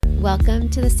Welcome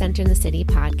to the Center in the City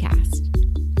podcast.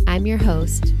 I'm your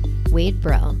host, Wade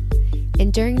Brill,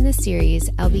 and during this series,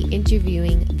 I'll be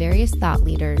interviewing various thought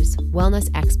leaders,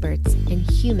 wellness experts, and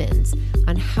humans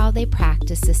on how they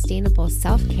practice sustainable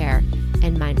self-care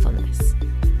and mindfulness.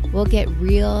 We'll get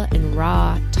real and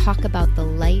raw, talk about the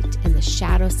light and the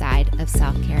shadow side of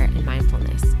self-care and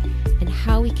mindfulness, and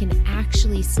how we can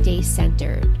actually stay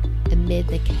centered amid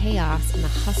the chaos and the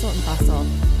hustle and bustle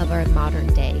of our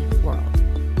modern day world.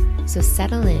 So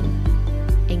settle in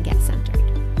and get centered.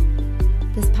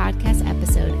 This podcast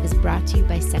episode is brought to you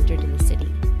by Centered in the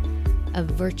City, a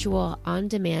virtual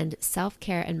on-demand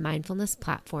self-care and mindfulness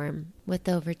platform with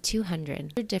over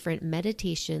 200 different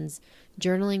meditations,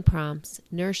 journaling prompts,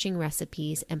 nourishing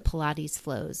recipes, and Pilates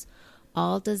flows,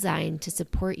 all designed to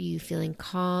support you feeling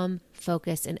calm,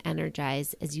 focused, and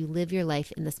energized as you live your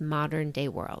life in this modern day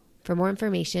world. For more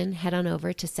information, head on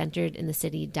over to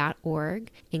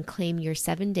centeredinthecity.org and claim your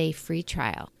 7-day free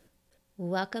trial.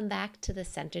 Welcome back to the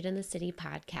Centered in the City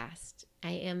podcast.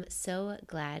 I am so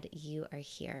glad you are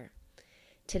here.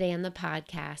 Today on the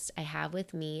podcast, I have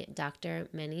with me Dr.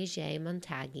 Manijeh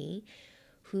Motaghy,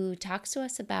 who talks to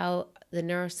us about the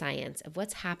neuroscience of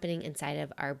what's happening inside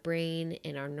of our brain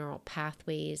and our neural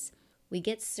pathways. We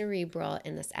get cerebral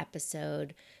in this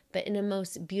episode, but in a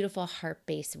most beautiful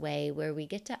heart-based way where we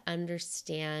get to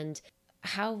understand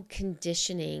how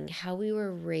conditioning, how we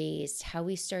were raised, how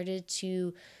we started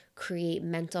to create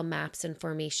mental maps and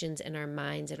formations in our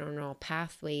minds and our neural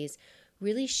pathways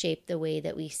really shape the way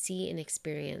that we see and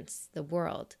experience the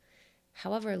world.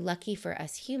 However, lucky for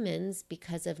us humans,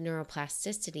 because of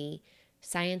neuroplasticity,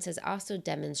 science has also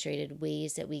demonstrated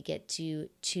ways that we get to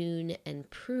tune and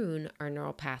prune our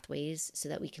neural pathways so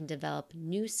that we can develop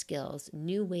new skills,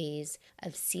 new ways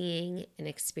of seeing and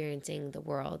experiencing the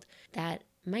world that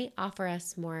might offer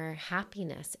us more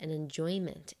happiness and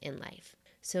enjoyment in life.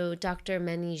 So Dr.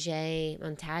 Manijeh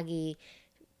Motaghy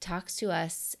talks to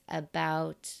us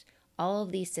about all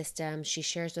of these systems. She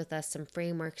shares with us some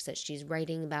frameworks that she's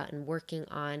writing about and working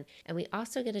on. And we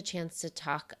also get a chance to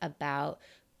talk about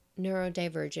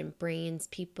neurodivergent brains,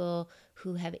 people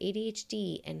who have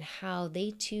ADHD, and how they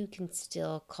too can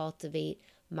still cultivate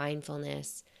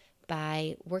mindfulness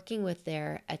by working with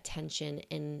their attention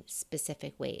in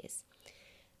specific ways.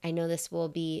 I know this will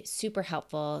be super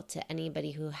helpful to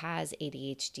anybody who has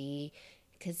ADHD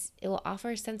because it will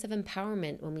offer a sense of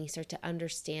empowerment when we start to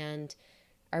understand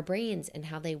our brains and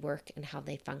how they work and how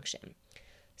they function.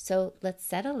 So let's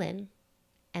settle in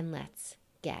and let's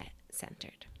get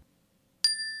centered.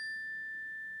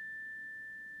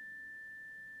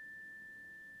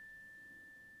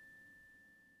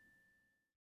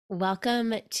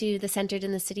 Welcome to the Centered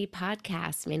in the City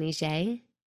podcast, Manijeh.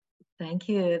 Thank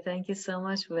you. Thank you so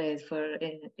much, Wade, for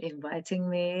inviting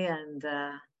me and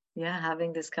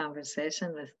having this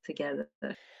conversation together.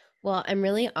 Well, I'm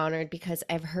really honored because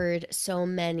I've heard so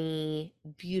many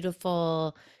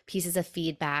beautiful pieces of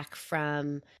feedback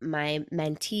from my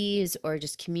mentees or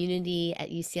just community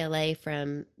at UCLA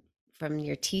from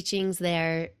your teachings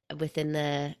there within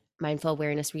the Mindful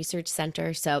Awareness Research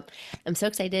Center. So I'm so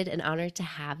excited and honored to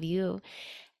have you.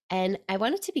 And I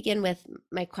wanted to begin with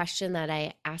my question that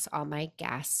I ask all my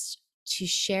guests to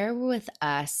share with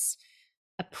us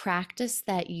a practice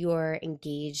that you're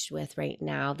engaged with right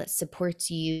now that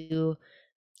supports you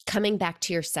coming back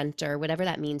to your center, whatever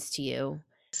that means to you.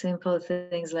 Simple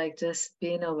things like just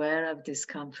being aware of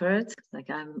discomfort,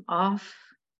 like I'm off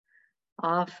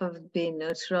of being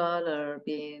neutral or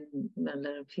being a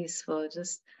little peaceful,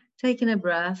 just taking a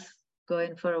breath,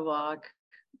 going for a walk,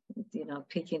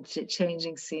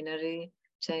 changing scenery,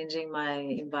 changing my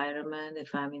environment.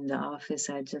 If I'm in the office,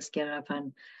 I just get up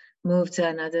and move to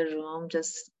another room,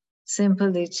 just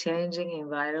simply changing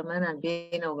environment and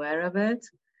being aware of it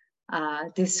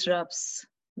disrupts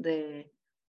the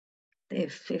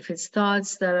if it's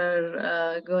thoughts that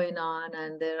are going on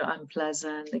and they're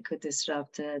unpleasant, they could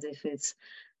disrupt it. If it's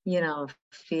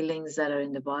feelings that are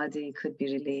in the body could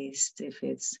be released. If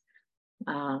it's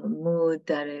mood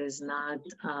that is not,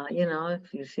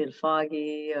 if you feel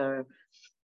foggy or,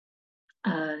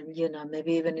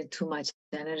 maybe even too much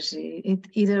energy,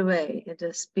 either way, it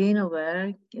just being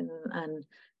aware and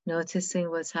noticing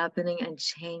what's happening and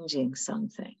changing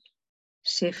something,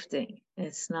 shifting.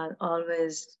 It's not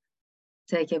always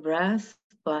take a breath,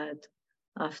 but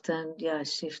often,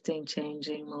 shifting,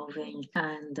 changing, moving,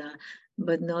 and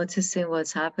but noticing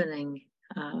what's happening.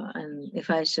 And if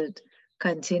I should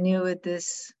continue with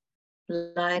this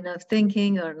line of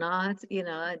thinking or not,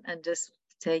 and just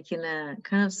taking a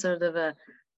kind of sort of a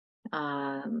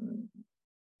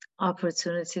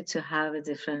opportunity to have a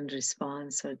different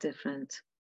response or different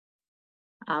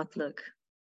outlook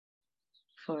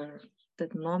for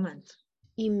that moment.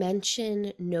 You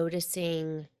mentioned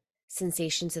noticing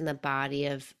sensations in the body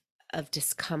of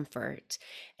discomfort.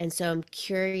 And so I'm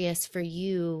curious for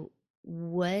you,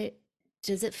 what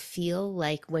does it feel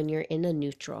like when you're in a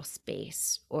neutral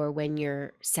space or when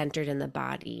you're centered in the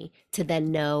body to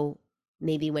then know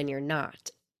maybe when you're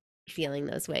not feeling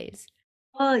those ways?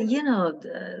 Well,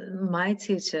 my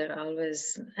teacher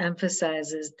always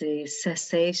emphasizes the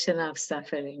cessation of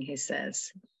suffering, he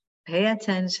says. Pay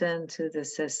attention to the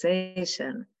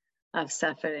cessation of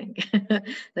suffering.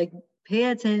 Like, pay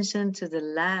attention to the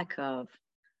lack of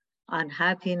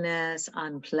unhappiness,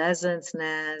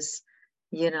 unpleasantness,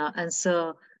 and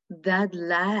so that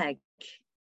lack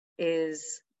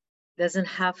is doesn't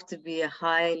have to be a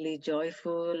highly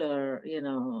joyful or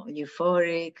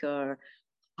euphoric or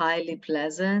highly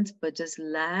pleasant, but just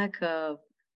lack of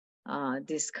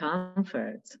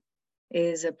discomfort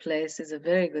is a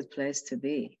very good place to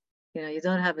be. You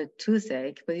don't have a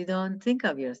toothache, but you don't think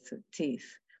of your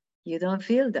teeth. You don't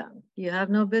feel them. You have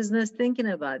no business thinking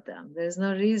about them. There's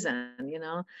no reason. You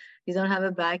don't have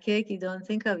a backache. You don't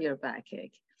think of your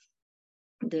backache.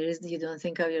 You don't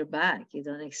think of your back. You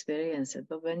don't experience it.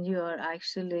 But when you are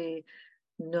actually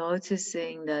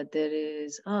noticing that there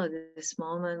is, oh, this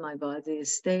moment my body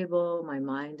is stable, my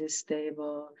mind is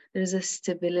stable, there is a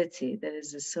stability, there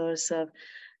is a source of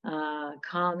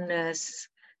calmness,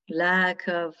 lack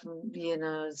of,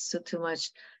 so too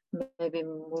much maybe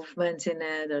movement in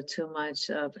it or too much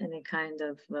of any kind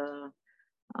of,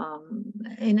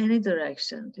 in any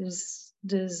direction.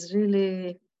 There's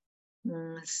really,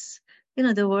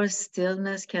 the word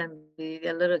stillness can be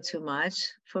a little too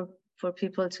much for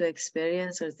people to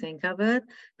experience or think of it,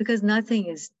 because nothing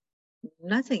is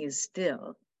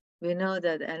still. We know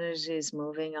that energy is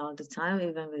moving all the time,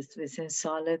 even within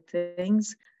solid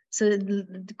things. So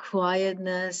the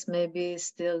quietness, maybe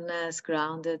stillness,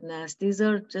 groundedness, these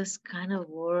are just kind of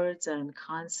words and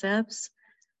concepts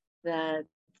that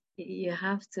you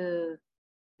have to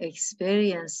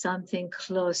experience something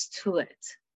close to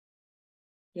it,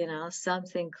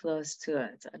 something close to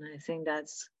it. And I think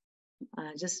that's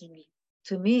just,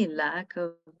 to me, lack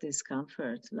of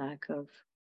discomfort, lack of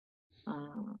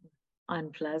uh,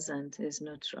 unpleasant is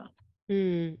neutral.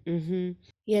 Mm-hmm.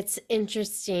 Yeah, it's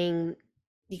interesting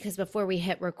because before we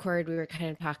hit record, we were kind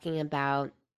of talking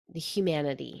about the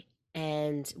humanity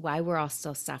and why we're all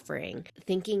still suffering.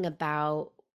 Thinking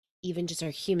about even just our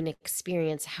human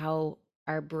experience, how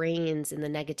our brains and the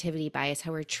negativity bias,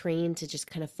 how we're trained to just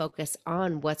kind of focus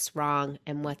on what's wrong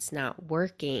and what's not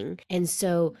working. And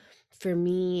so for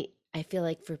me, I feel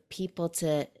like for people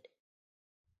to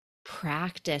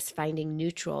practice finding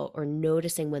neutral or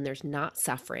noticing when there's not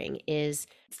suffering is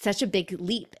such a big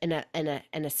leap and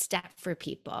a step for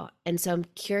people. And so I'm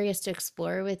curious to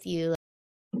explore with you,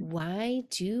 why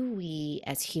do we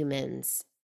as humans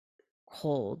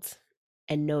hold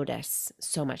and notice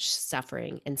so much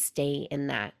suffering and stay in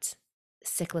that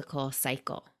cyclical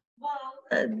cycle?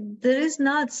 Well, there is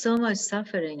not so much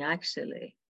suffering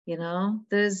actually. There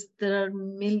are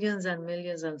millions and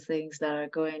millions of things that are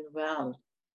going well,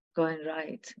 going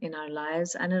right in our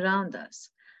lives and around us,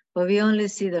 but we only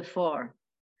see the four,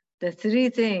 the three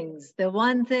things, the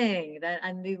one thing that,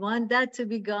 and we want that to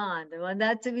be gone, we want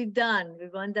that to be done, we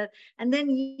want that. And then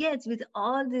yet with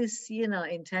all this,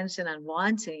 intention and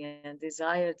wanting and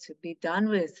desire to be done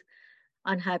with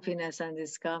unhappiness and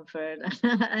discomfort,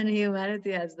 and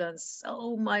humanity has done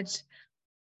so much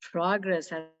progress,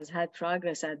 has had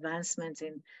progress, advancement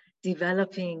in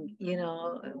developing, you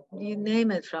name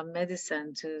it, from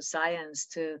medicine to science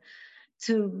to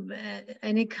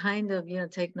any kind of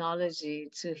technology,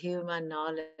 to human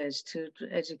knowledge, to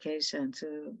education,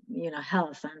 to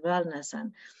health and wellness,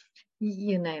 and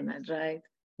you name it, right?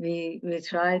 We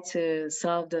try to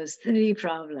solve those three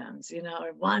problems,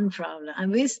 or one problem,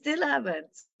 and we still haven't.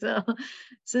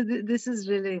 So this is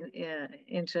really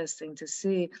interesting to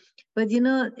see. But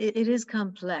it is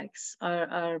complex.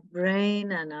 Our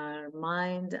brain and our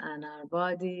mind and our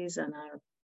bodies and our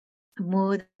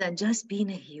mood and just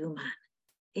being a human,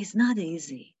 it's not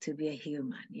easy to be a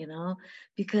human,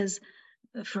 because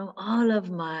from all of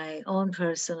my own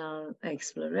personal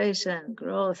exploration,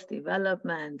 growth,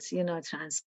 development,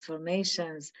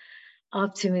 transformations,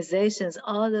 optimizations,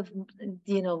 all of,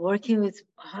 working with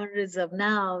hundreds of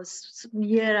now,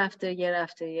 year after year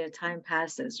after year, time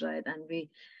passes, right? And we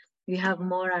have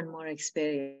more and more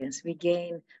experience. We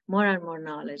gain more and more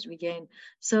knowledge. We gain,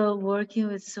 so working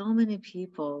with so many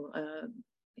people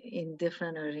in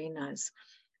different arenas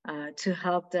to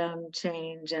help them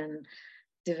change and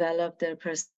develop their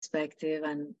perspective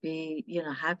and be,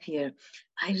 happier.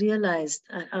 I realized,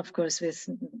 of course, with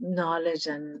knowledge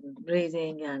and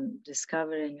reading and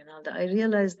discovering and all that, I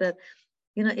realized that,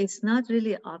 it's not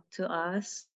really up to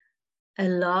us. A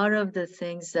lot of the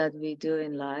things that we do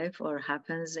in life or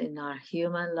happens in our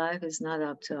human life is not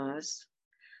up to us.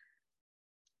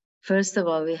 First of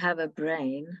all, we have a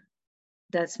brain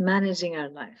that's managing our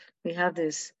life. We have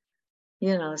this,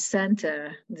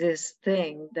 center, this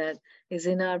thing that is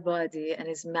in our body and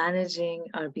is managing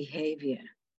our behavior,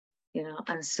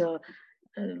 And so,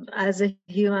 as a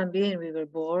human being, we were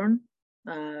born,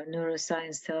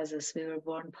 neuroscience tells us we were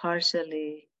born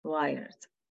partially wired,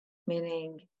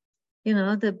 meaning,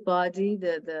 the body,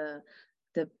 the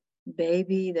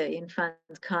baby, the infant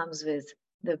comes with,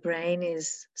 the brain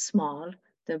is small.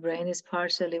 The brain is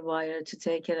partially wired to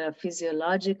take care of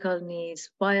physiological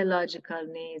needs, biological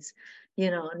needs,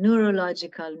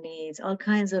 neurological needs, all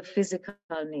kinds of physical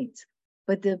needs.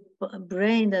 But the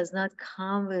brain does not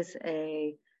come with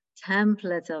a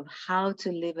template of how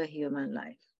to live a human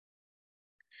life.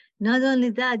 Not only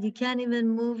that, you can't even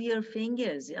move your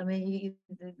fingers. I mean,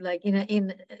 like,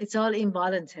 it's all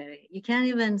involuntary. You can't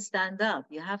even stand up.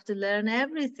 You have to learn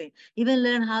everything, even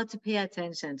learn how to pay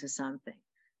attention to something,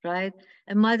 right?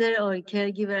 A mother or a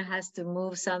caregiver has to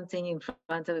move something in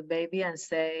front of a baby and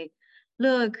say,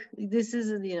 look, this is,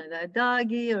 a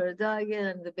doggy or a doggy,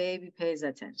 and the baby pays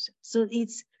attention. So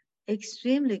it's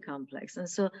extremely complex. And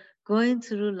so going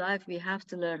through life, we have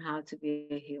to learn how to be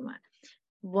a human.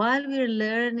 While we're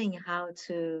learning how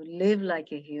to live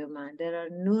like a human, there are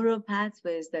neural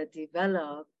pathways that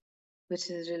develop, which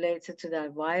is related to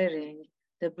that wiring.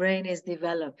 The brain is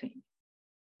developing.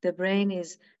 The brain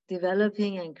is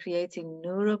developing and creating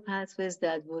neural pathways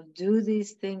that will do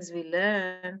these things we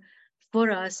learn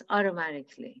for us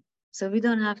automatically. So we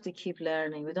don't have to keep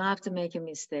learning. We don't have to make a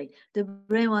mistake. The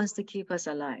brain wants to keep us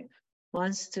alive,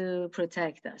 wants to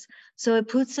protect us. So it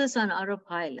puts us on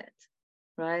autopilot,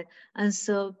 right? And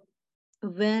so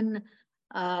when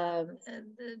uh,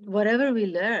 whatever we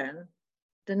learn,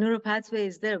 the neural pathway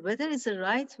is there, whether it's the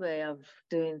right way of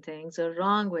doing things or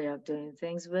wrong way of doing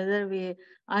things, whether we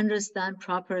understand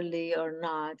properly or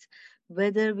not,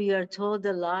 whether we are told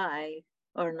a lie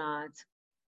or not,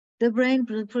 the brain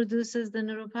produces the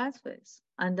neural pathways,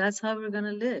 and that's how we're going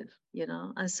to live.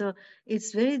 And so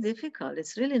it's very difficult.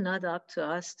 It's really not up to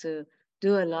us to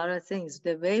do a lot of things.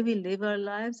 The way we live our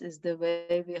lives is the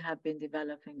way we have been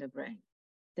developing the brain,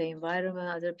 the environment,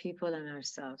 other people, and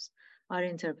ourselves. Our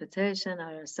interpretation,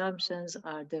 our assumptions,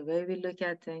 are the way we look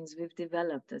at things. We've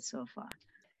developed it so far.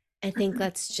 I think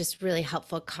that's just really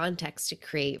helpful context to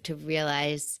create, to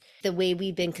realize the way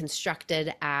we've been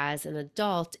constructed as an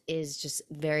adult is just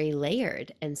very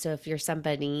layered. And so, if you're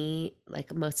somebody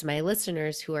like most of my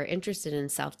listeners who are interested in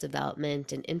self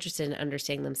development and interested in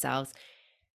understanding themselves,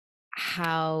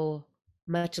 how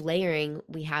much layering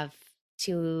we have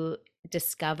to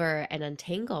discover and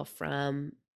untangle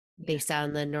from based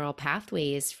on the neural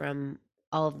pathways from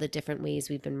all of the different ways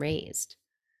we've been raised.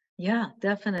 Yeah,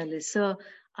 definitely. So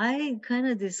I kind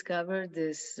of discovered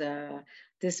this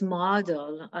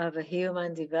model of a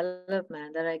human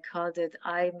development that I called it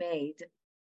I made,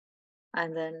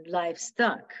 and then life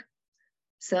stuck.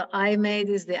 So I made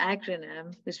is the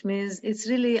acronym, which means it's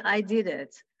really I did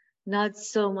it, not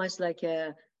so much like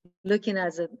a looking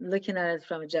at it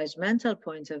from a judgmental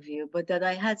point of view, but that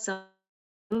I had something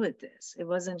to do with this. It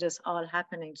wasn't just all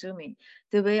happening to me.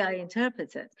 The way I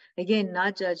interpret it, again,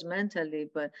 not judgmentally,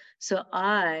 but so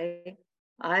I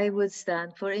would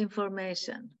stand for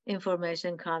information.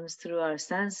 Information comes through our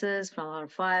senses, from our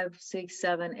 5, 6,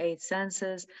 7, 8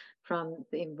 senses, from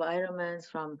the environment,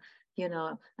 from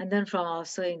and then from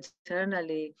also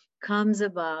internally comes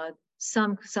about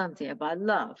something about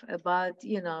love, about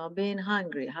being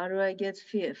hungry. How do I get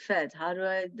fed? How do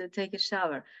I take a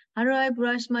shower? How do I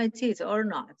brush my teeth or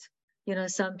not?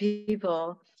 Some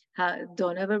people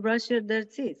don't ever brush their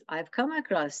teeth. I've come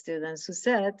across students who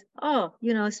said, oh,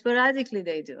 sporadically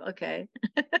they do. Okay.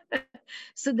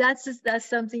 So that's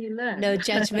something you learn. No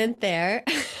judgment there.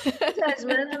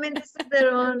 Judgment. I mean, this is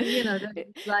their own, the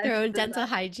life, their own dental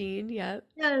hygiene. Yeah.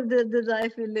 Yeah, the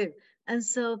life we live. And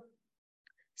so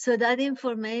that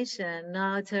information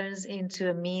now turns into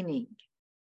a meaning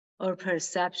or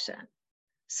perception.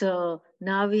 So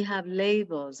now we have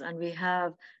labels, and we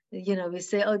have, we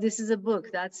say, oh, this is a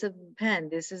book, that's a pen,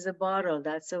 this is a bottle,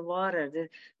 that's a water,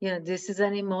 this is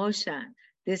an emotion,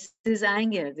 this is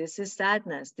anger, this is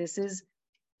sadness, this is,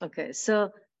 okay,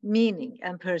 so meaning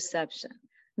and perception.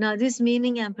 Now, this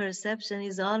meaning and perception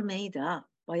is all made up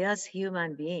by us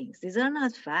human beings. These are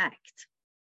not fact.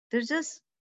 They're just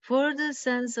for the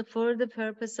sense of, for the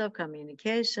purpose of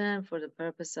communication, for the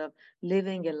purpose of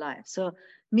living a life. So,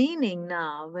 meaning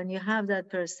now, when you have that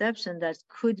perception that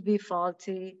could be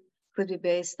faulty, could be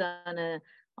based on a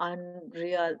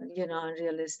unreal,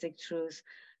 unrealistic truth,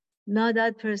 now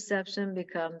that perception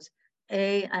becomes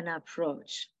an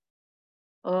approach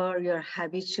or your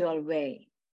habitual way.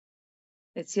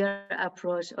 It's your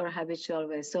approach or habitual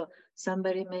way. So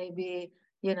somebody may be,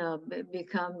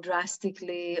 become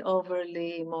drastically,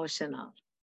 overly emotional,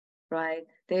 right?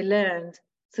 They learned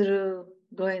through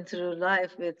going through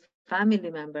life with family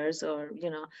members, or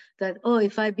that, oh,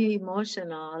 if I be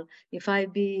emotional, if I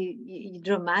be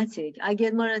dramatic, I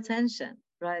get more attention,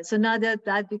 right? So now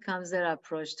that becomes their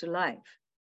approach to life,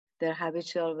 their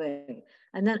habitual way.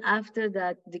 And then after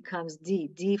that becomes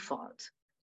default.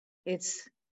 It's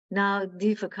now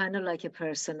default, kind of like a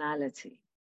personality.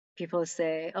 People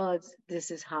say, oh,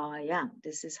 this is how I am,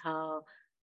 this is how,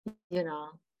 you know,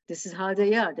 this is how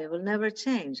they are. They will never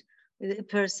change.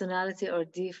 Personality or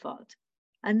default.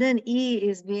 And then E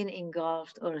is being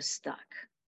engulfed or stuck,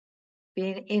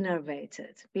 being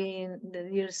innervated,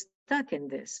 you're stuck in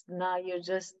this. Now you're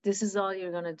just, this is all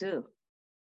you're going to do.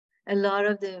 A lot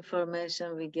of the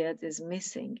information we get is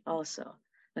missing also.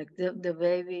 Like the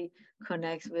way we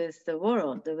connect with the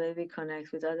world, the way we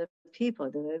connect with other people,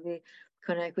 the way we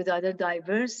connect with other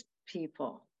diverse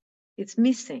people. It's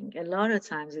missing. A lot of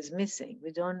times it's missing.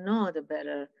 We don't know the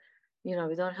better, we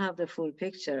don't have the full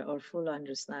picture or full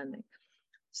understanding.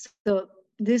 So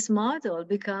this model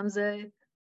becomes a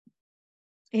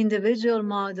individual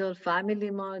model, family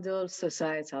model,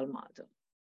 societal model.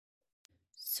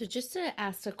 So, just to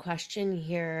ask a question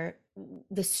here,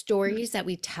 the stories that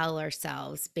we tell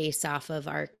ourselves based off of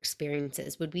our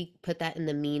experiences, would we put that in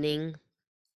the meaning?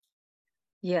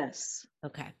 Yes.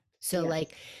 Okay. So, Yes.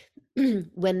 like,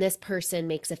 when this person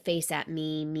makes a face at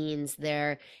me means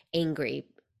they're angry,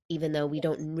 even though we Yes.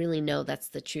 don't really know that's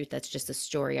the truth. That's just a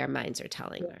story our minds are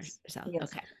telling Yes, ourselves. yes.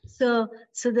 Okay.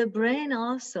 So the brain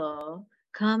also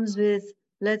comes with,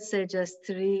 let's say, just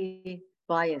three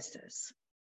biases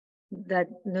that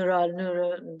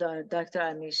Dr.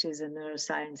 Anish is a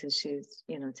neuroscientist. She's,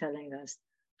 telling us,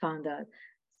 found out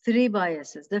three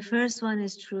biases. The first one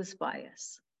is truth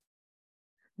bias.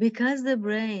 Because the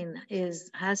brain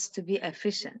has to be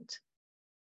efficient.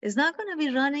 It's not going to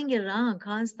be running around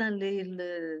constantly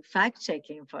fact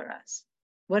checking for us.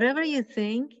 Whatever you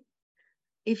think,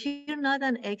 if you're not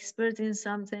an expert in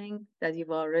something that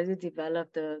you've already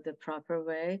developed the proper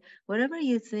way, whatever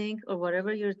you think or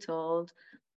whatever you're told,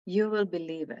 you will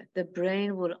believe it. The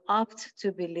brain will opt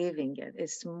to believing it.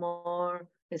 It's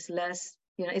less,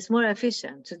 it's more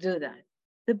efficient to do that.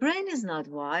 The brain is not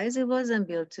wise. It wasn't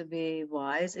built to be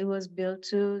wise. It was built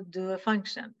to do a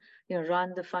function,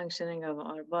 run the functioning of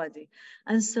our body.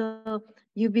 And so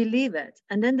you believe it.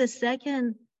 And then the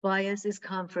second bias is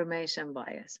confirmation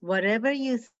bias. Whatever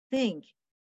you think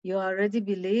you already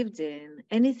believed in,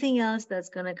 anything else that's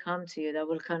going to come to you that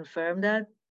will confirm that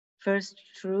first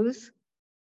truth,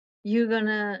 you're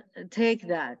gonna take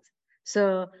that.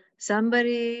 So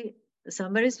somebody's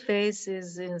face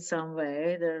is in some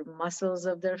way, their muscles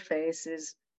of their face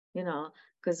is,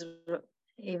 because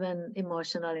even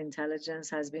emotional intelligence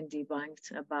has been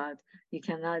debunked about, you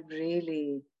cannot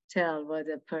really tell what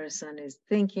a person is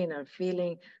thinking or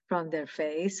feeling from their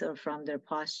face or from their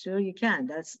posture. You can.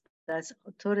 That's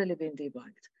totally been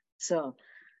debunked. So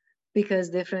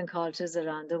because different cultures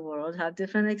around the world have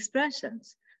different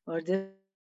expressions or different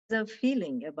ways of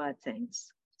feeling about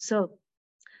things. So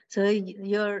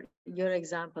your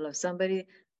example of somebody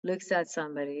looks at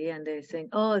somebody and they think,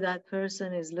 oh, that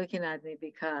person is looking at me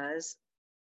because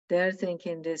they're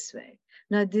thinking this way.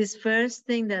 Now, this first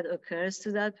thing that occurs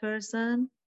to that person,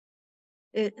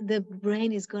 the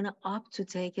brain is going to opt to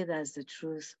take it as the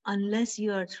truth unless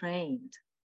you are trained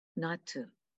not to.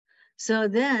 So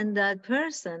then that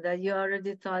person that you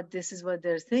already thought this is what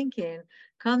they're thinking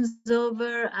comes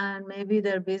over and maybe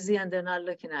they're busy and they're not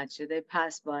looking at you. They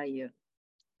pass by you.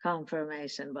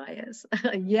 Confirmation bias.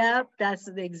 Yep, that's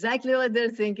exactly what they're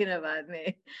thinking about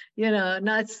me.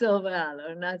 Not so well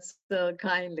or not so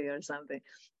kindly or something.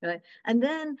 Right. And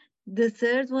then the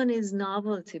third one is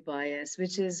novelty bias,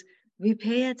 which is we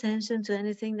pay attention to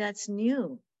anything that's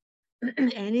new,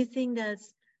 anything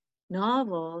that's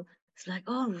novel. It's like,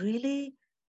 oh, really?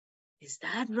 Is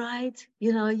that right?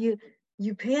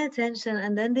 You pay attention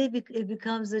and then it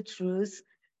becomes the truth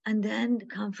and then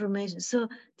confirmation. So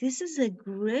this is a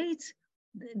great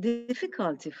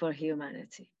difficulty for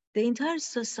humanity. The entire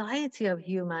society of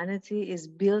humanity is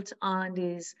built on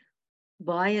these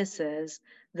biases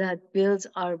that builds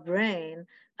our brain,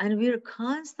 And we're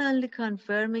constantly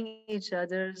confirming each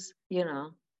other's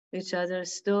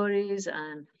stories,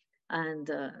 and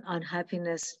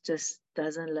unhappiness just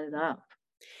doesn't let up.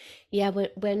 Yeah,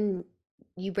 when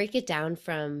you break it down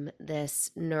from this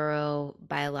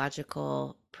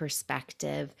neurobiological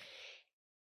perspective,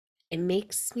 it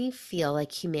makes me feel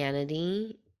like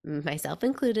humanity, myself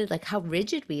included, like how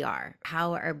rigid we are,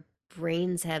 how our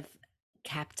brains have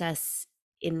kept us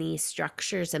in these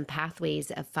structures and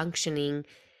pathways of functioning,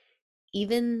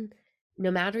 even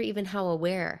no matter even how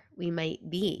aware we might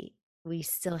be, we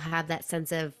still have that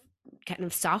sense of kind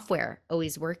of software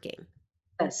always working.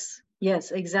 Yes,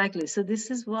 yes, exactly. So this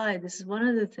is one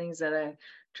of the things that I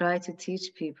try to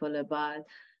teach people about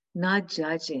not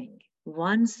judging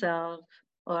oneself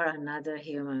or another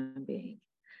human being,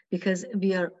 because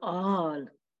we are all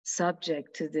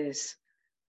subject to these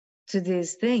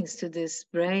things, to this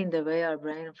brain, the way our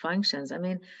brain functions. I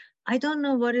mean, I don't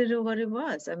know what it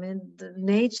was. I mean, the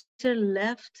nature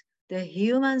left the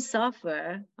human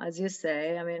software, as you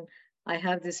say. I mean, I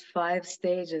have these 5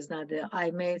 stages now. The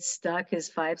I made stuck is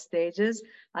 5 stages.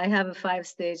 I have a 5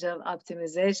 stage of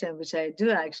optimization, which I do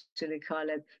actually call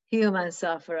it human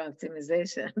software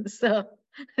optimization. So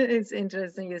it's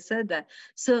interesting you said that.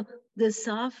 So the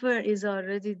software is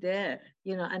already there,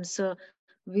 and so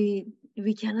we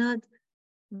cannot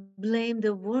blame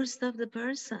the worst of the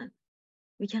person.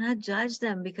 We cannot judge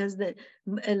them because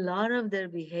a lot of their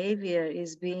behavior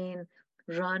is being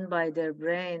run by their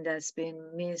brain that's been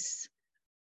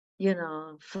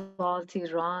faulty,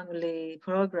 wrongly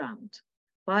programmed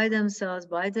by themselves,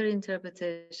 by their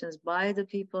interpretations, by the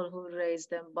people who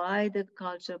raised them, by the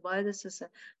culture, by the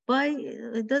society, by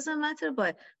it doesn't matter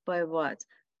by what,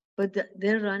 but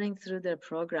they're running through their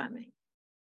programming.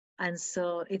 And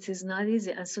so it is not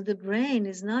easy, and so the brain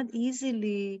is not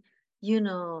easily you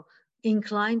know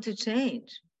inclined to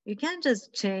change. You can't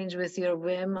just change with your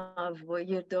whim of what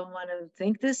you don't want to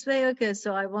think this way. Okay,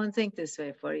 so I won't think this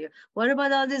way for you. What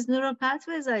about all these neural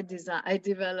pathways I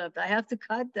developed? I have to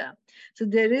cut them. So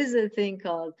there is a thing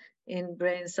called, in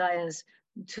brain science,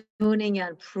 tuning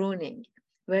and pruning,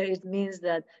 where it means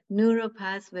that neural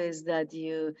pathways that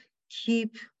you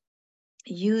keep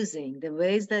using, the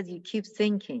ways that you keep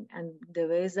thinking and the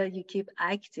ways that you keep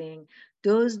acting,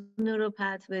 those neural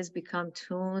pathways become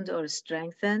tuned or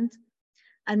strengthened.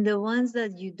 And the ones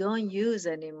that you don't use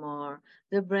anymore,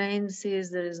 the brain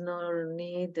sees there is no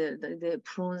need, the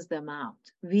prunes them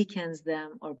out, weakens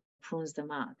them, or prunes them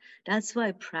out. That's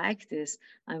why practice,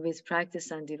 and with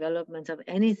practice and development of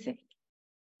anything,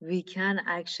 we can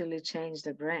actually change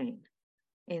the brain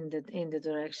in the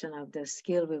direction of the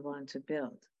skill we want to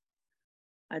build.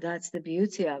 That's the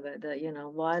beauty of it. That, a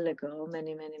while ago,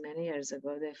 many years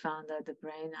ago, they found that the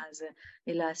brain has a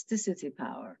elasticity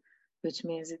power, which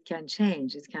means it can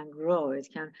change, it can grow, it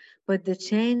can. But the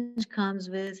change comes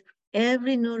with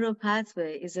every neural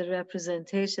pathway is a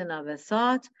representation of a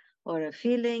thought or a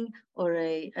feeling or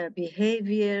a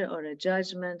behavior or a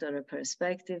judgment or a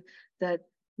perspective that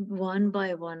one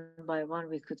by one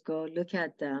we could go look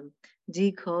at them,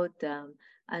 decode them,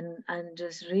 and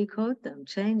just recode them,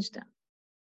 change them.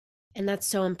 And that's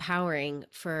so empowering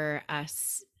for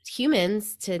us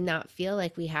humans to not feel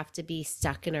like we have to be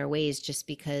stuck in our ways just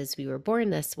because we were born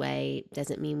this way.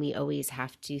 Doesn't mean we always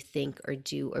have to think or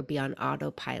do or be on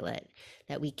autopilot,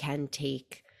 that we can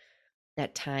take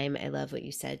that time. I love what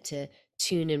you said, to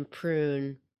tune and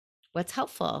prune what's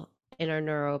helpful in our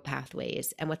neural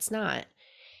pathways and what's not.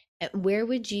 Where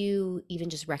would you even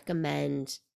just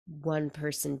recommend one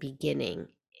person beginning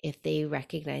if they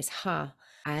recognize,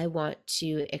 I want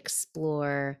to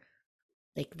explore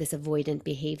like this avoidant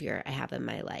behavior I have in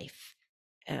my life?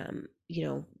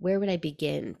 Where would I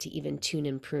begin to even tune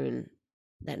and prune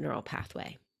that neural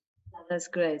pathway? That's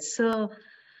great. So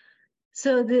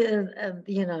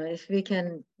if we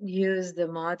can use the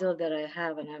model that I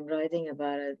have, and I'm writing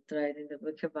about it, writing the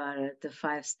book about it, the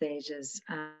 5 stages.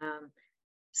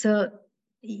 So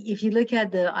if you look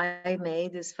at the I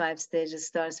made, these 5 stages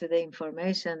starts with the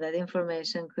information. That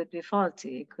information could be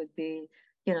faulty. It could be,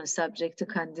 subject to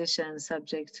conditions,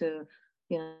 subject to,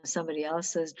 somebody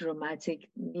else's dramatic,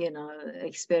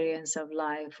 experience of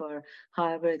life, or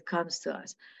however it comes to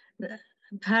us.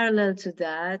 Parallel to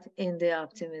that, in the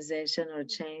optimization or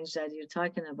change that you're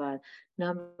talking about,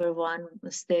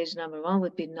 stage number one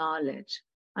would be knowledge.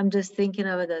 I'm just thinking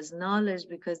of it as knowledge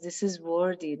because this is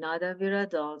worthy, not that we're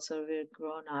adults or we're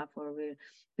grown up or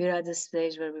we're at the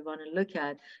stage where we want to look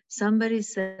at. Somebody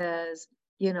says,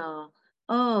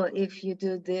 oh, if you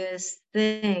do this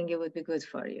thing, it would be good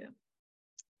for you.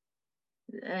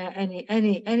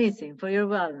 Anything for your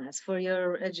wellness, for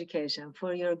your education,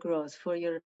 for your growth, for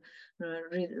your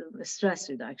stress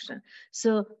reduction.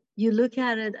 So you look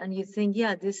at it and you think,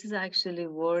 yeah, this is actually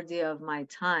worthy of my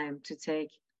time to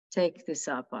take this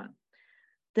up on.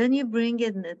 Then you bring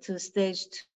it to stage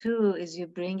two is you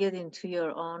bring it into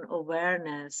your own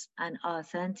awareness and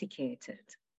authenticate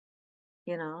it.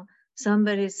 You know,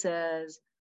 somebody says,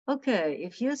 okay,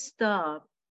 if you stop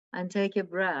and take a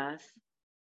breath,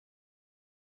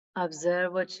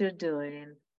 observe what you're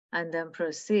doing, and then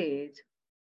proceed,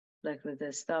 like with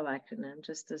the STOP acronym,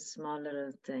 just a small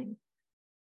little thing,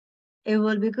 it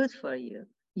will be good for you.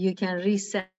 You can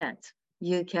reset.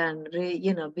 You can,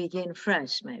 begin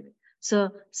fresh maybe.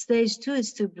 So stage two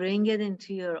is to bring it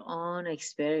into your own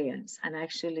experience and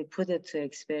actually put it to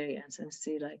experience and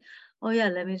see like, oh yeah,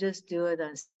 let me just do it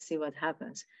and see what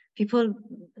happens. People,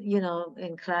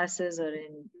 in classes or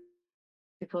in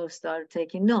people start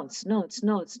taking notes, notes,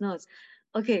 notes, notes.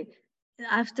 Okay,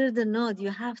 after the note,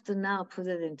 you have to now put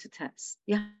it into test.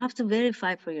 You have to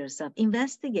verify for yourself,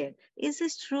 investigate. Is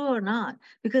this true or not?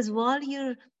 Because while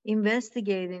you're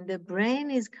investigating, the brain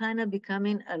is kind of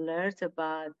becoming alert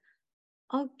about,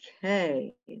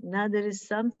 okay, now there is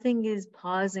something is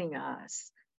pausing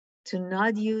us to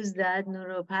not use that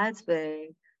neural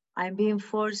pathway. I'm being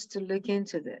forced to look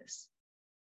into this,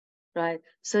 right?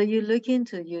 So you look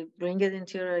into, you bring it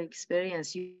into your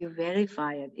experience, you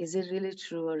verify it. Is it really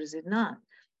true or is it not?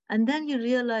 And then you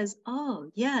realize, oh,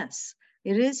 yes,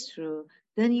 it is true.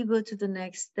 Then you go to the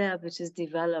next step, which is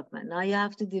development. Now you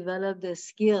have to develop the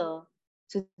skill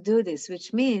to do this,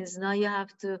 which means now you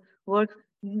have to work.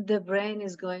 The brain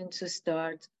is going to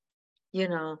start, you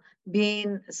know,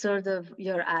 being sort of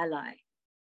your ally,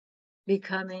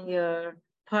 becoming your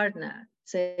partner.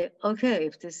 Say, okay,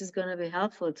 if this is going to be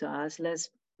helpful to us,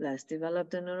 let's develop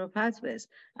the neural pathways.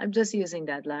 I'm just using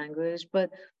that language,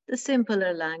 but the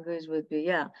simpler language would be,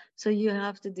 yeah. So you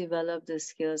have to develop the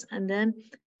skills. And then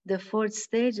the fourth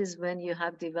stage is when you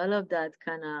have developed that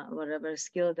kind of whatever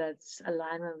skill that's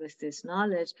alignment with this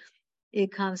knowledge, it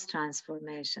comes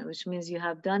transformation, which means you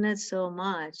have done it so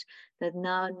much that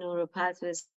now neural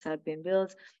pathways have been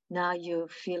built. Now you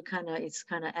feel it's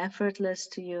kind of effortless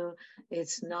to you.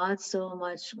 It's not so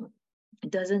much, it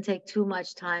doesn't take too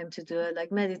much time to do it.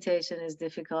 Like meditation is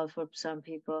difficult for some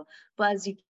people, but as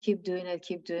you keep doing it,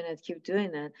 keep doing it, keep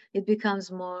doing it, it becomes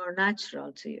more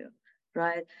natural to you,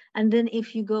 right? And then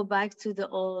if you go back to the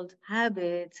old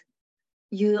habit,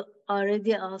 you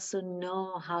already also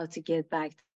know how to get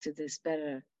back to this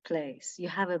better place. You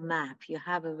have a map, you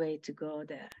have a way to go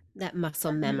there. That Does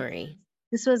muscle that make memory. sense?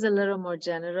 This was a little more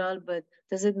general, but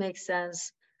does it make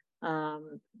sense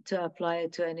to apply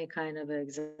it to any kind of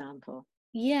example?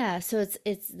 Yeah, so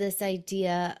it's this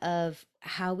idea of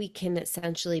how we can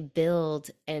essentially build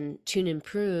and tune and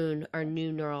prune our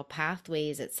new neural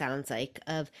pathways, it sounds like,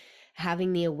 of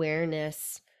having the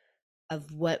awareness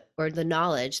of what or the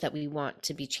knowledge that we want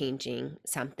to be changing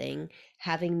something,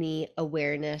 having the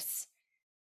awareness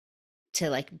to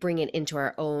like bring it into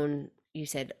our own, you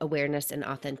said awareness and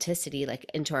authenticity, like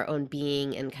into our own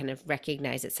being and kind of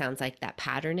recognize, it sounds like, that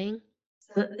patterning.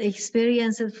 So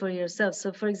experience it for yourself.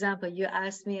 So, for example, you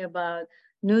asked me about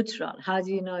neutral. How do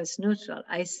you know it's neutral?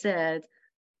 I said,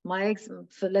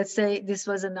 so let's say this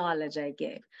was a knowledge I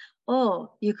gave.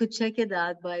 Oh, you could check it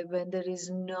out by when there is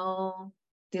no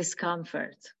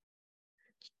discomfort.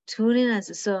 Tune in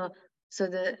as so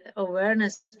the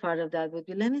awareness part of that would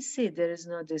be, let me see, there is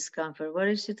no discomfort. What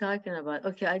is she talking about?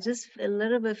 Okay, I just a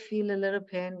little bit feel a little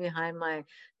pain behind my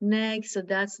neck, so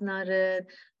that's not it.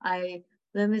 I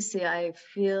Let me see, I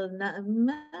feel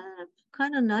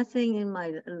kind of nothing in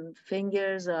my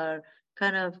fingers, or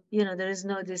kind of, there is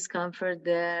no discomfort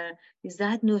there. Is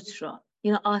that neutral?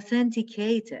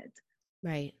 Authenticate it,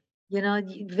 Right.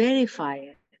 verify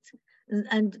it.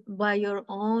 And by your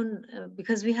own,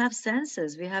 because we have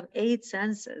senses, we have 8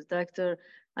 senses.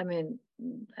 I mean,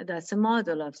 that's a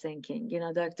model of thinking.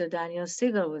 Dr. Daniel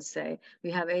Siegel would say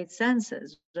we have 8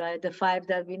 senses, right? The 5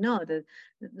 that we know, the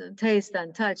taste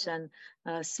and touch and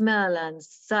smell and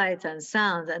sight and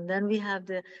sound. And then we have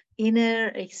the inner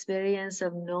experience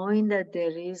of knowing that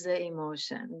there is an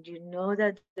emotion. You know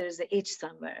that there's an itch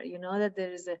somewhere. You know that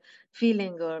there is a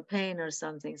feeling or pain or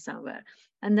something somewhere.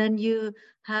 And then you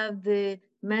have the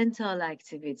mental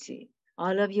activity,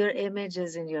 all of your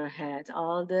images in your head,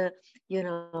 all the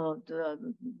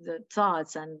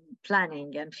thoughts and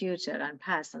planning and future and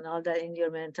past and all that in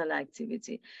your mental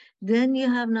activity. Then you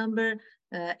have number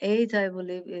 8, I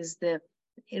believe, is the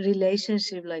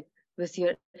relationship, like with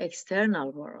your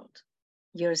external world,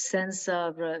 your sense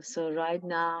of, so right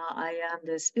now I am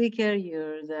the speaker,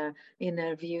 you're the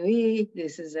interviewee,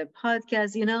 this is a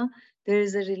podcast, there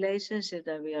is a relationship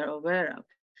that we are aware of.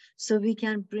 So we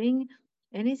can bring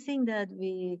anything that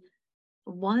we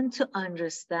want to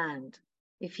understand.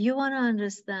 If you want to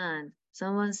understand,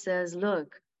 someone says,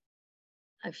 look,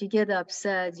 if you get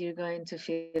upset, you're going to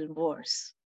feel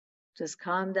worse. Just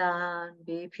calm down,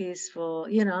 be peaceful.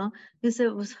 You say,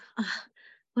 what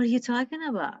are you talking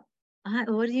about?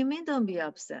 What do you mean don't be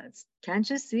upset? Can't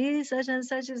you see such and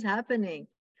such is happening?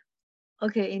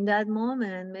 Okay, in that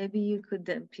moment, maybe you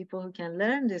could, people who can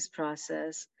learn this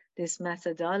process, this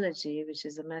methodology, which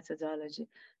is a methodology,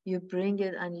 you bring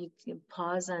it and you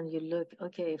pause and you look,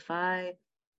 okay, if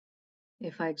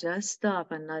I just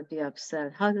stop and not be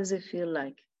upset, how does it feel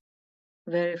like?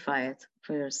 Verify it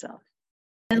for yourself.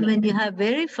 And when you have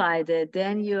verified it,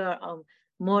 then you are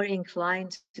more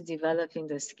inclined to developing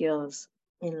the skills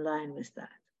in line with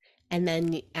that. And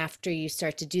then after you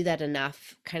start to do that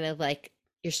enough, kind of like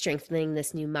you're strengthening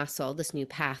this new muscle, this new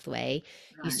pathway,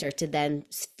 you Right. start to then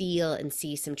feel and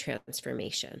see some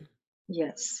transformation.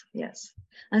 Yes, yes.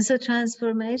 And so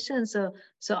transformation, so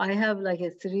I have like a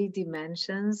three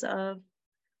dimensions of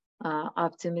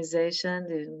optimization,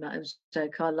 which I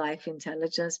call life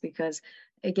intelligence, because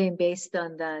again, based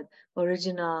on that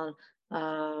original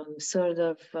sort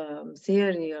of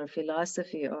theory or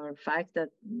philosophy or fact that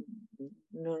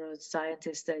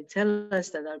neuroscientists they tell us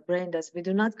that our brain does, we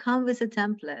do not come with a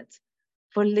template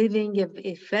for living an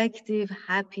effective,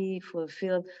 happy,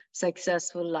 fulfilled,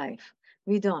 successful life.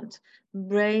 We don't.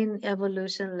 Brain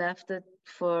evolution left it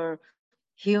for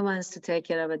humans to take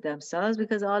care of it themselves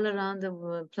because all around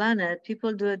the planet,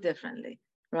 people do it differently,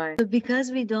 right? So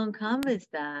because we don't come with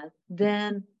that,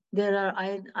 then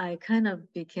I kind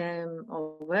of became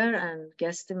aware and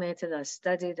guesstimated, I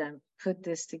studied and put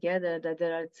this together that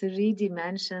there are three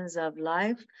dimensions of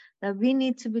life that we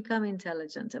need to become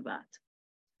intelligent about.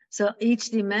 So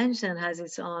each dimension has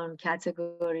its own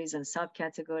categories and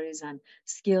subcategories and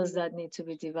skills that need to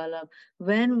be developed.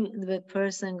 When the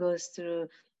person goes through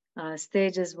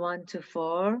stages 1 to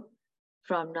 4,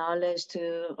 from knowledge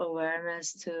to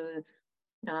awareness to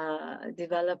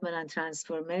development and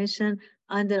transformation,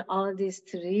 under all these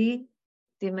three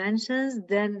dimensions,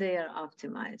 then they are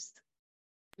optimized.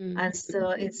 Mm. And so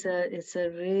it's a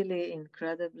really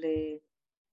incredibly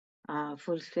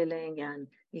fulfilling and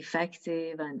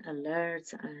effective and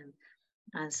alert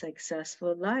and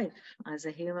successful life as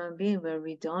a human being where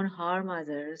we don't harm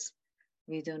others,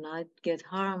 we do not get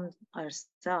harmed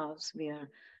ourselves.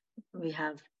 We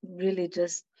have really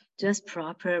just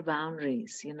proper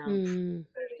boundaries, Mm.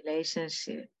 for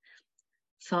relationship,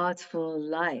 thoughtful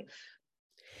life.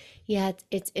 Yeah,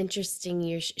 it's interesting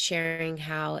you're sharing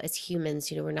how, as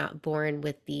humans, we're not born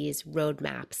with these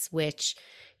roadmaps, which,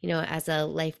 as a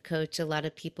life coach, a lot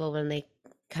of people, when they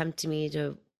come to me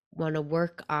to want to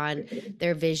work on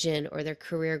their vision or their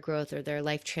career growth or their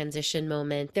life transition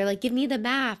moment, they're like, give me the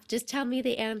map, just tell me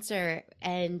the answer.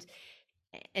 And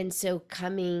so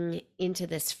coming into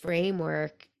this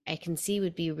framework, I can see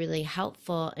would be really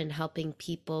helpful in helping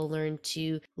people learn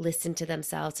to listen to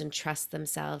themselves and trust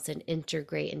themselves and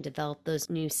integrate and develop those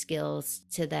new skills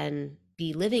to then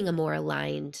be living a more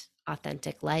aligned,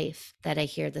 authentic life that I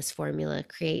hear this formula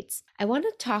creates. I want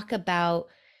to talk about,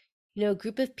 a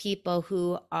group of people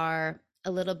who are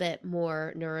a little bit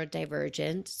more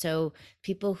neurodivergent. So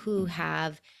people who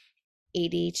have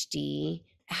ADHD,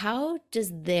 how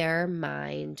does their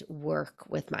mind work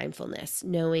with mindfulness,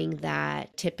 knowing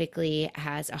that typically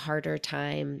has a harder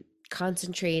time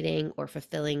concentrating or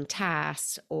fulfilling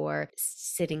tasks or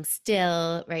sitting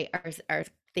still, right? Are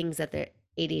things that the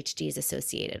ADHD is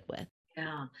associated with.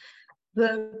 Yeah,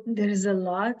 but there is a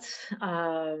lot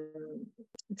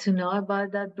to know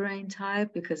about that brain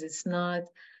type because it's not.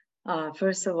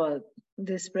 First of all,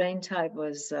 this brain type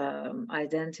was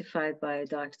identified by a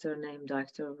doctor named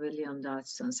Dr. William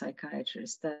Dodson,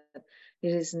 psychiatrist, that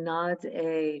it is not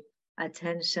a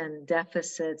attention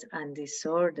deficit and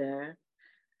disorder,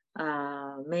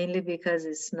 mainly because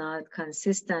it's not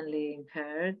consistently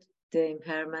impaired. The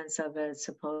impairments of it,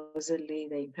 supposedly,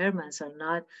 the impairments are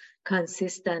not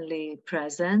consistently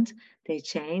present. They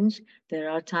change. There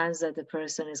are times that the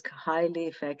person is highly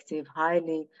effective,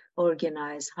 highly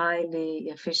organized, highly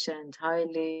efficient,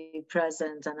 highly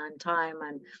present and on time,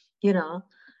 and you know,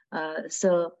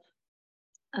 so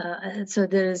so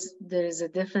there is a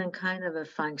different kind of a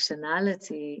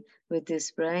functionality with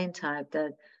this brain type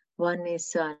that one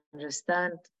needs to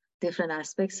understand different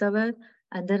aspects of it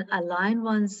and then align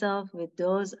oneself with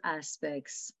those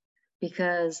aspects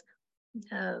because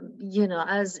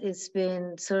as it's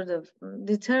been sort of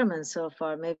determined so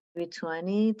far, maybe 10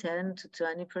 to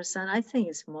 20%. I think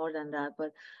it's more than that,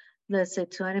 but let's say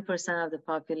 20% of the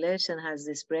population has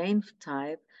this brain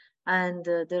type, and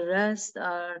the rest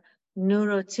are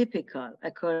neurotypical,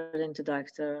 according to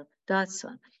Dr.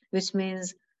 Dodson, which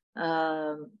means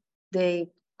um, they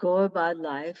go about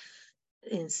life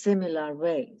in similar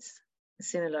ways.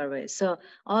 Similar ways. So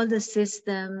all the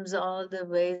systems, all the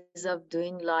ways of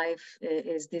doing life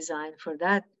is designed for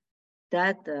that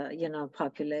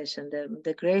population,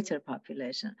 the greater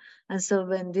population. And so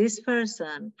when this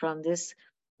person from this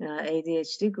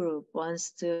ADHD group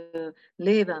wants to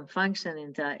live and function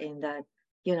in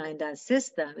that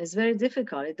system, it's very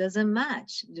difficult. It doesn't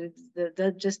match.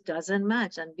 That just doesn't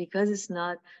match. And because it's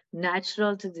not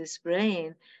natural to this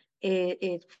brain,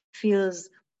 it feels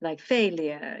like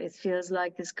failure. It feels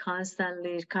like it's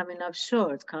constantly coming up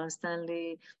short,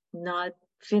 constantly not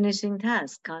finishing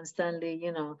tasks, constantly.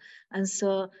 And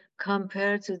so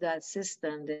compared to that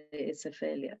system, it's a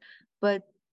failure. But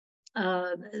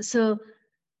so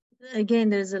again,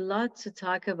 there's a lot to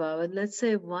talk about. But let's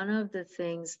say one of the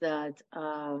things that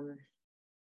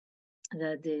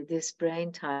this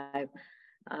brain type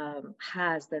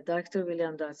has, that Dr.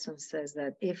 William Dodson says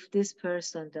that if this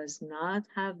person does not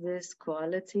have this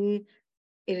quality,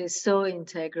 it is so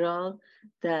integral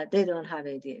that they don't have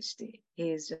ADHD. He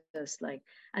is just like,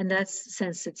 and that's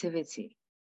sensitivity,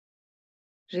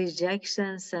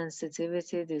 rejection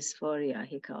sensitivity dysphoria,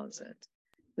 he calls it,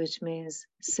 which means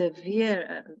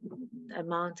severe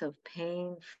amount of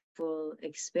painful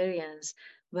experience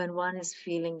when one is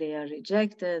feeling they are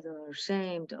rejected or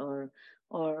shamed or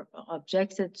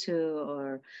objected to,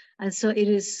 or and so it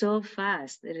is so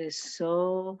fast, it is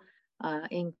so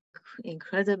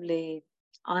incredibly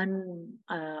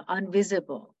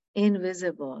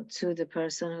invisible to the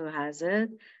person who has it,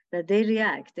 that they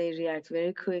react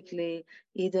very quickly,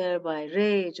 either by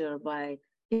rage or by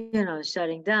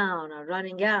shutting down or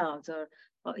running out,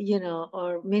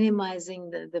 or minimizing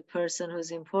the person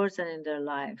who's important in their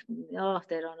life. Oh,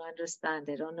 they don't understand,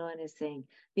 they don't know anything,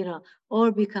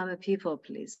 or become a people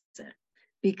pleaser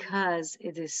because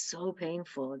it is so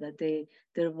painful that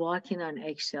they're walking on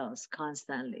eggshells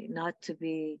constantly, not to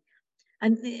be.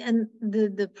 And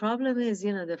the problem is,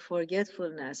 the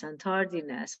forgetfulness and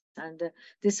tardiness and the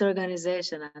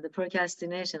disorganization and the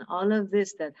procrastination, all of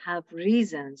this that have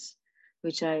reasons,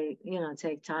 which I,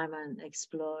 take time and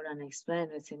explore and explain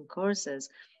within courses.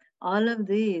 All of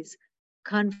these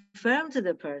confirm to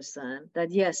the person that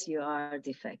yes, you are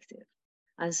defective.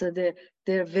 And so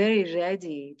they're very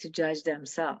ready to judge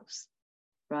themselves,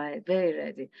 right? Very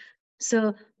ready.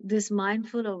 So this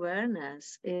mindful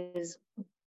awareness is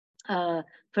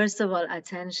first of all,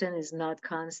 attention is not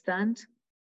constant.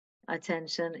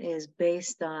 Attention is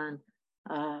based on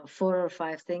 4 or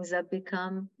 5 things that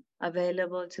become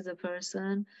available to the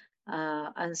person.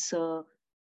 And so,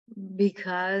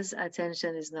 because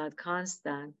attention is not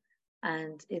constant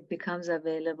and it becomes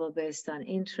available based on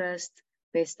interest,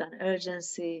 based on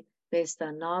urgency, based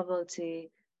on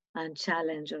novelty, and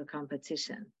challenge or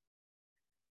competition.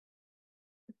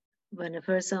 When a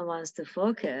person wants to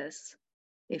focus,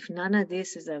 if none of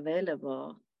this is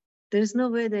available, there's no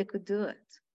way they could do it.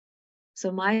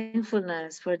 So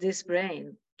mindfulness for this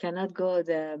brain cannot go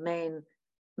the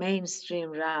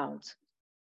mainstream route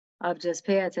of just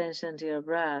pay attention to your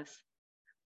breath.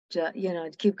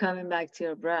 Keep coming back to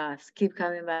your breath, keep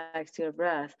coming back to your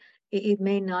breath. It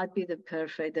may not be the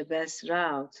best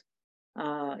route,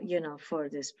 for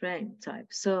this brain type.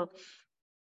 So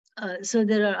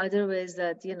there are other ways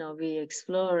that we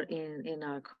explore in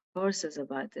our courses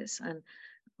about this. And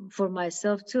for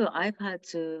myself too, I've had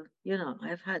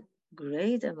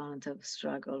great amount of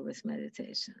struggle with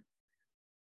meditation.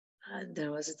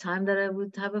 There was a time that I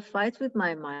would have a fight with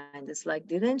my mind. It's like,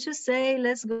 didn't you say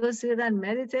let's go sit and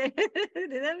meditate?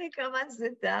 Didn't we come and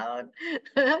sit down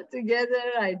together?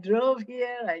 I drove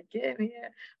here, I came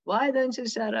here. Why don't you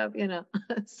shut up?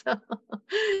 So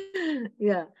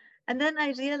yeah. And then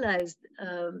I realized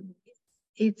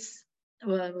it's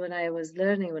well, when I was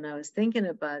learning, when I was thinking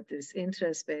about this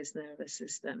interest-based nervous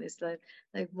system, it's like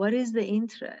what is the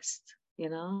interest?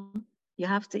 You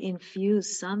have to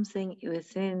infuse something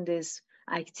within this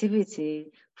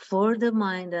activity for the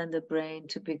mind and the brain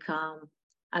to become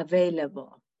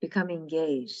available, become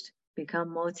engaged, become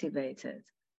motivated.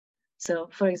 So,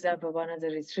 for example, one of the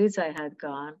retreats I had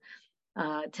gone,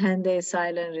 10-day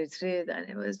silent retreat, and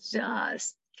it was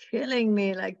just killing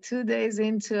me. Like 2 days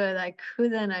into it, I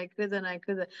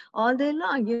couldn't. All day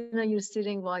long, you're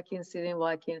sitting, walking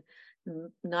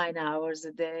 9 hours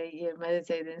a day, you're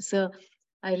meditating. So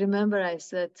I remember I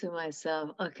said to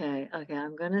myself, okay,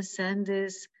 I'm going to send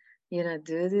this,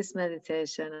 do this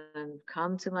meditation and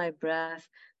come to my breath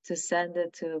to send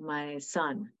it to my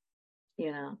son,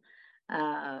 you know,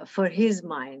 for his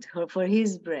mind, for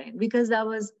his brain, because that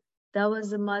was That was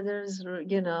the mother's,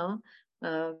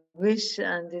 wish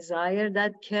and desire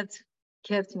that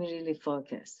kept me really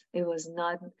focused. It was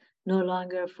not no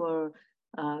longer for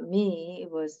me.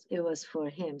 It was for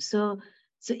him. So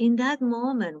in that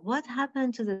moment, what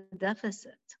happened to the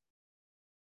deficit?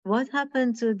 What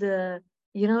happened to the,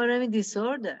 you know what I mean,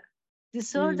 disorder?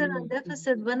 Disorder and Mm,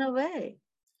 deficit went away.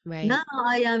 Now right.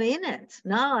 I am in it.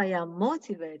 Now I am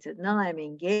motivated. Now I'm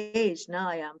engaged. Now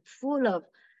I am full of,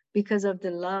 because of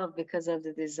the love, because of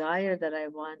the desire that I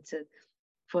wanted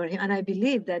for him. And I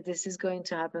believe that this is going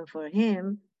to happen for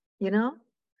him, you know?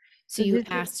 So So you this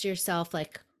is, asked yourself,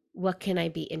 like, what can I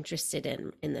be interested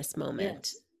in this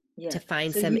moment yes, to yes.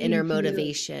 find So some you inner infuse,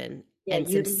 motivation yeah, and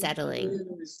you some settling?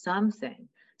 infuse something.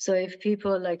 So if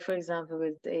people, like, for example,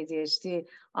 with ADHD,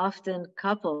 often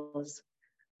couples,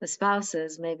 the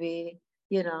spouses, maybe,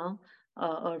 you know,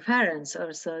 or parents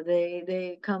or so,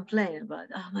 they complain about,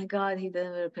 oh my God, he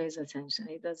never pays attention,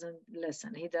 he doesn't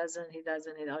listen, he doesn't,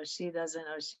 or she doesn't.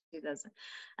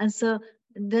 And so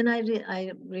then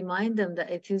I remind them that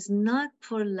it is not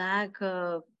for lack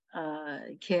of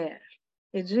care.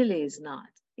 It really is not.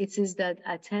 It is that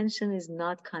attention is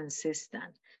not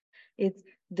consistent. It's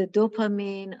the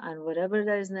dopamine and whatever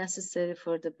that is necessary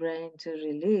for the brain to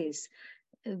release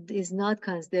is not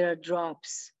there are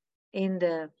drops in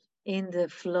the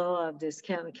flow of these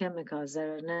chemicals that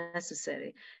are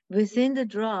necessary. Within the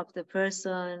drop, the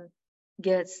person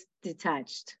gets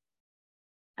detached,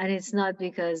 and it's not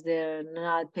because they're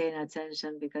not paying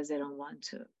attention because they don't want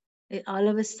to. All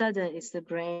of a sudden, it's the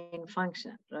brain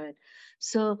function, right?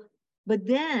 So, but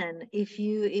then if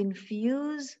you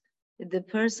infuse the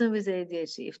person with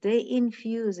ADHD, if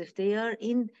they are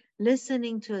in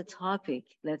listening to a topic,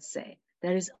 let's say,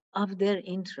 that is of their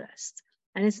interest,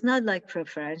 and it's not like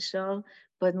preferential,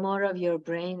 but more of your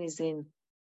brain is in,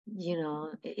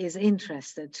 is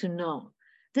interested to know,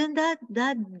 then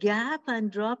that gap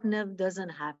and drop never doesn't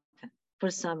happen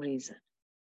for some reason.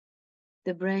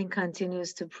 The brain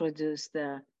continues to produce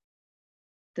the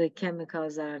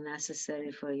chemicals that are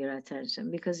necessary for your attention,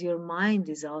 because your mind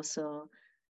is also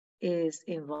is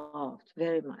involved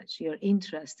very much. Your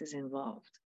interest is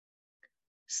involved.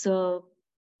 So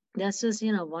that's just,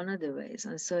 one of the ways.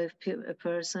 And so if a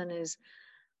person is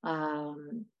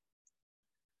um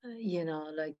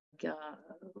like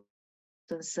one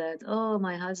person said, oh,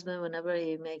 my husband, whenever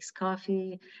he makes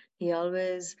coffee, he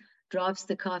always drops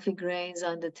the coffee grains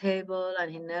on the table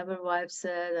and he never wipes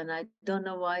it. And I don't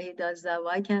know why he does that.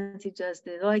 Why can't he just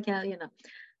do it? Why can't?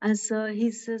 And so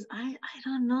he says, I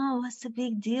don't know. What's the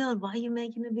big deal? Why are you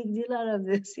making a big deal out of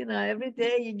this? Every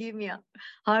day you give me a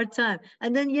hard time.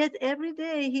 And then yet every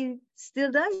day he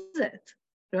still does it,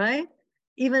 right?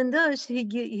 Even though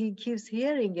he keeps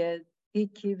hearing it, he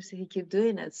keep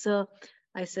doing it. So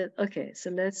I said, okay, so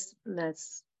let's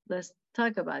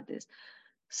talk about this.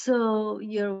 So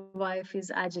your wife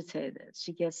is agitated.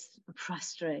 She gets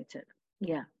frustrated.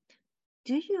 Yeah.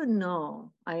 Do you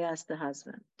know? I asked the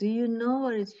husband, do you know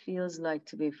what it feels like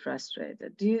to be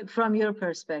frustrated? From your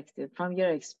perspective, from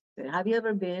your experience, have you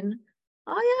ever been?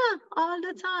 Oh, yeah, all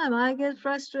the time. I get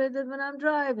frustrated when I'm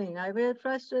driving. I get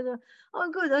frustrated. Oh,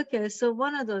 good. Okay. So,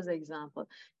 one of those examples.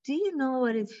 Do you know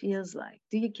what it feels like?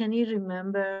 Can you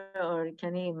remember or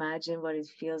can you imagine what it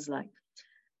feels like?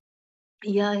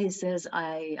 Yeah, he says,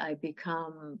 I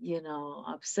become,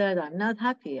 upset. I'm not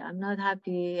happy,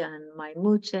 and my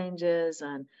mood changes.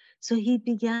 And so he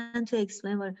began to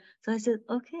explain so I said,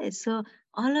 okay, so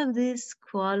all of these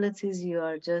qualities you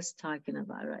are just talking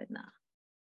about right now,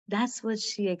 that's what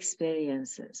she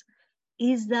experiences.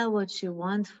 Is that what you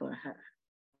want for her?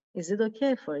 Is it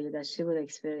okay for you that she would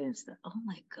experience that? Oh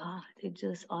my God, it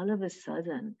just all of a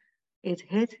sudden it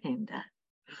hit him that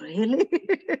really?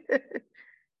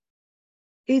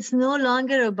 It's no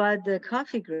longer about the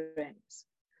coffee grains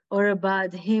or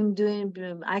about him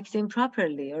acting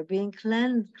properly or being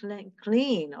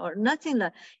clean or nothing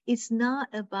like. It's not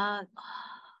about.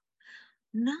 Oh,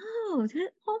 no,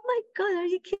 oh my God, are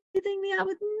you kidding me? I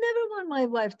would never want my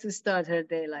wife to start her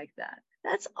day like that.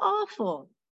 That's awful.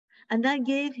 And that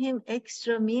gave him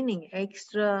extra meaning,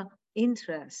 extra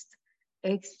interest,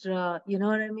 extra, you know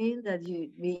what I mean? That you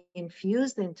be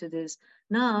infused into this.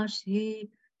 Now he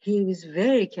was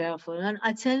very careful, and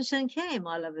attention came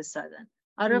all of a sudden.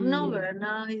 Out of Mm, nowhere,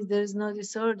 now there's no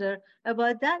disorder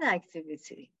about that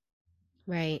activity.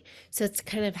 right. So it's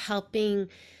kind of helping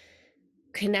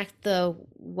connect the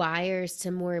wires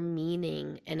to more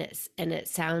meaning, and it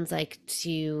sounds like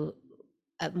to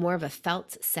more of a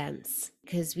felt sense,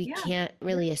 because we Yeah, can't yeah,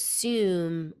 really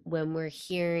assume when we're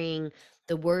hearing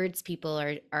the words people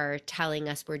are telling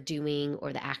us we're doing,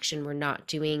 or the action we're not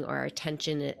doing, or our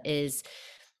attention yeah. is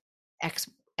X,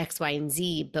 X, Y, and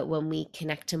Z. But when we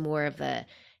connect to more of it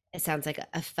sounds like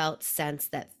a felt sense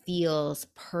that feels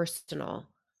personal,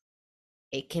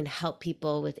 it can help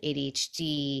people with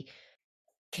ADHD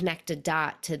connect a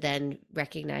dot to then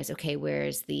recognize, okay,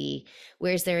 where's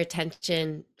their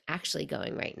attention actually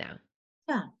going right now?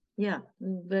 Yeah, yeah,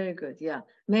 very good. Yeah,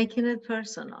 making it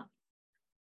personal.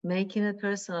 Making it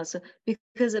personal. So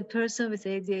because a person with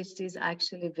ADHD is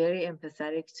actually very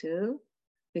empathetic too,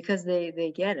 because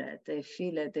they get it, they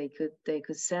feel it, they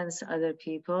could sense other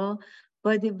people.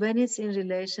 But when it's in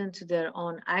relation to their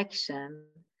own action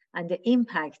and the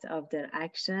impact of their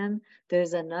action,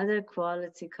 there's another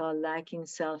quality called lacking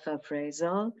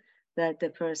self-appraisal, that the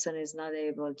person is not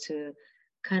able to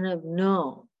kind of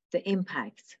know the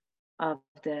impact of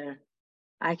their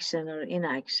action or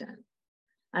inaction.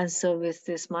 And so, with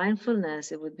this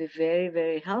mindfulness, it would be very,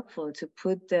 very helpful to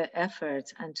put the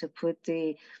effort and to put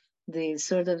the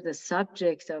sort of the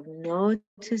subject of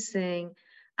noticing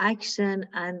action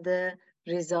and the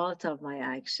result of my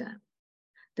action.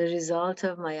 The result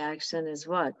of my action is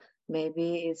what?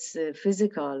 Maybe it's a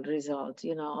physical result,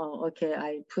 oh, okay,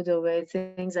 I put away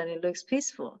things and it looks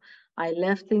peaceful. I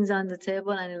left things on the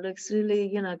table and it looks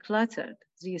really, cluttered.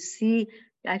 So you see,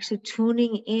 actually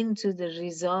tuning into the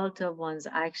result of one's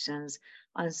actions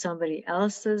on somebody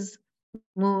else's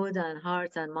mood and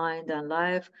heart and mind and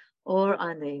life, or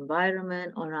on the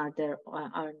environment, or on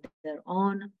their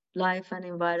own life and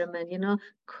environment,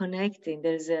 connecting.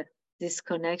 There's a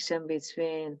disconnection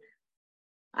between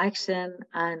action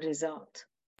and result.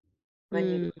 When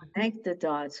you Mm. connect the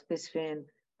dots between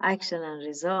action and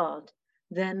result,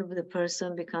 then the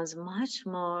person becomes much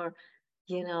more,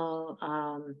 you know,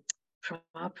 um,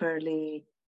 properly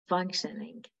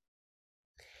functioning.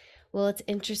 Well, it's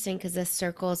interesting because this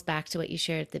circles back to what you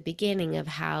shared at the beginning of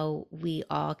how we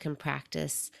all can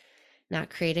practice not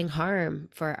creating harm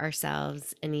for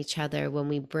ourselves and each other when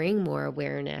we bring more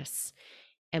awareness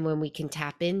and when we can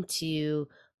tap into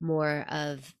more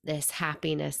of this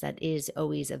happiness that is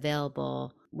always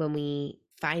available, when we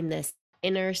find this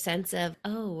inner sense of,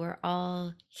 oh, we're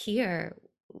all here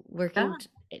Yeah, working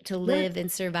to yeah. live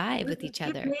and survive with If each you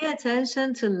other. pay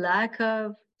attention to lack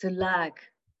of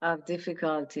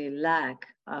difficulty, lack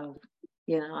of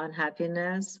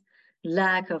unhappiness,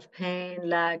 lack of pain,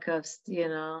 lack of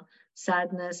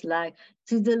sadness, lack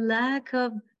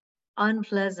of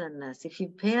unpleasantness. If you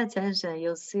pay attention,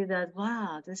 you'll see that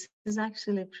wow, this is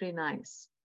actually pretty nice.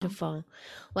 Beautiful.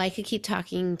 Well, I could keep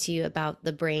talking to you about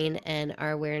the brain and our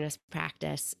awareness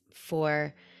practice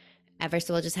for ever.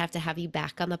 So we'll just have to have you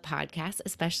back on the podcast,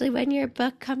 especially when your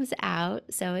book comes out.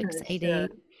 So Sure. exciting.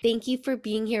 Thank you for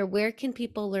being here. Where can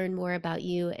people learn more about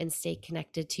you and stay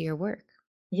connected to your work?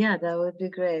 Yeah, that would be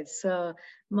great. So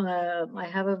I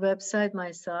have a website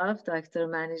myself,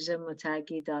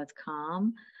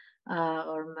 drmanijehmotaghy.com,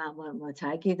 or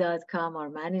motaghy.com or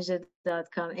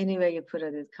manijeh.com. Anywhere you put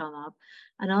it, it come up.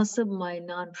 And also my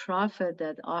nonprofit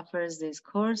that offers these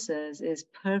courses is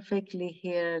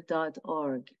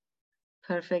perfectlyhere.org.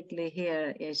 Perfectly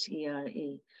Here,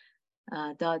 HERE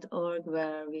 .org,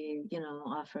 where we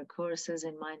offer courses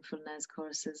in mindfulness,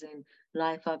 courses in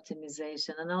life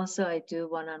optimization, and also I do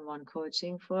one-on-one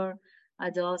coaching for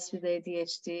adults with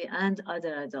ADHD and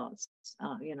other adults,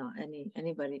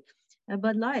 anybody,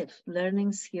 but life,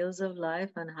 learning skills of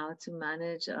life and how to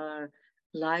manage our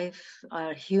life,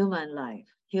 our human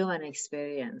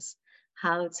experience,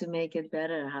 how to make it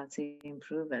better, how to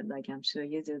improve it, like I'm sure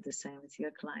you do the same with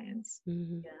your clients.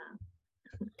 Mhm. Yeah.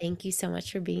 Thank you so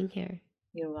much for being here.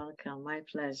 You're welcome. My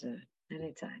pleasure.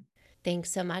 Anytime.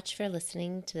 Thanks so much for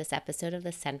listening to this episode of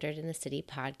the Centered in the City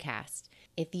podcast.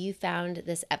 If you found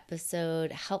this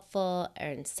episode helpful or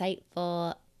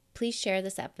insightful, please share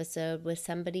this episode with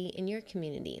somebody in your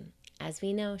community. As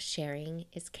we know, sharing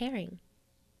is caring.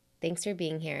 Thanks for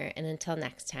being here, and until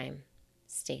next time,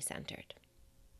 stay centered.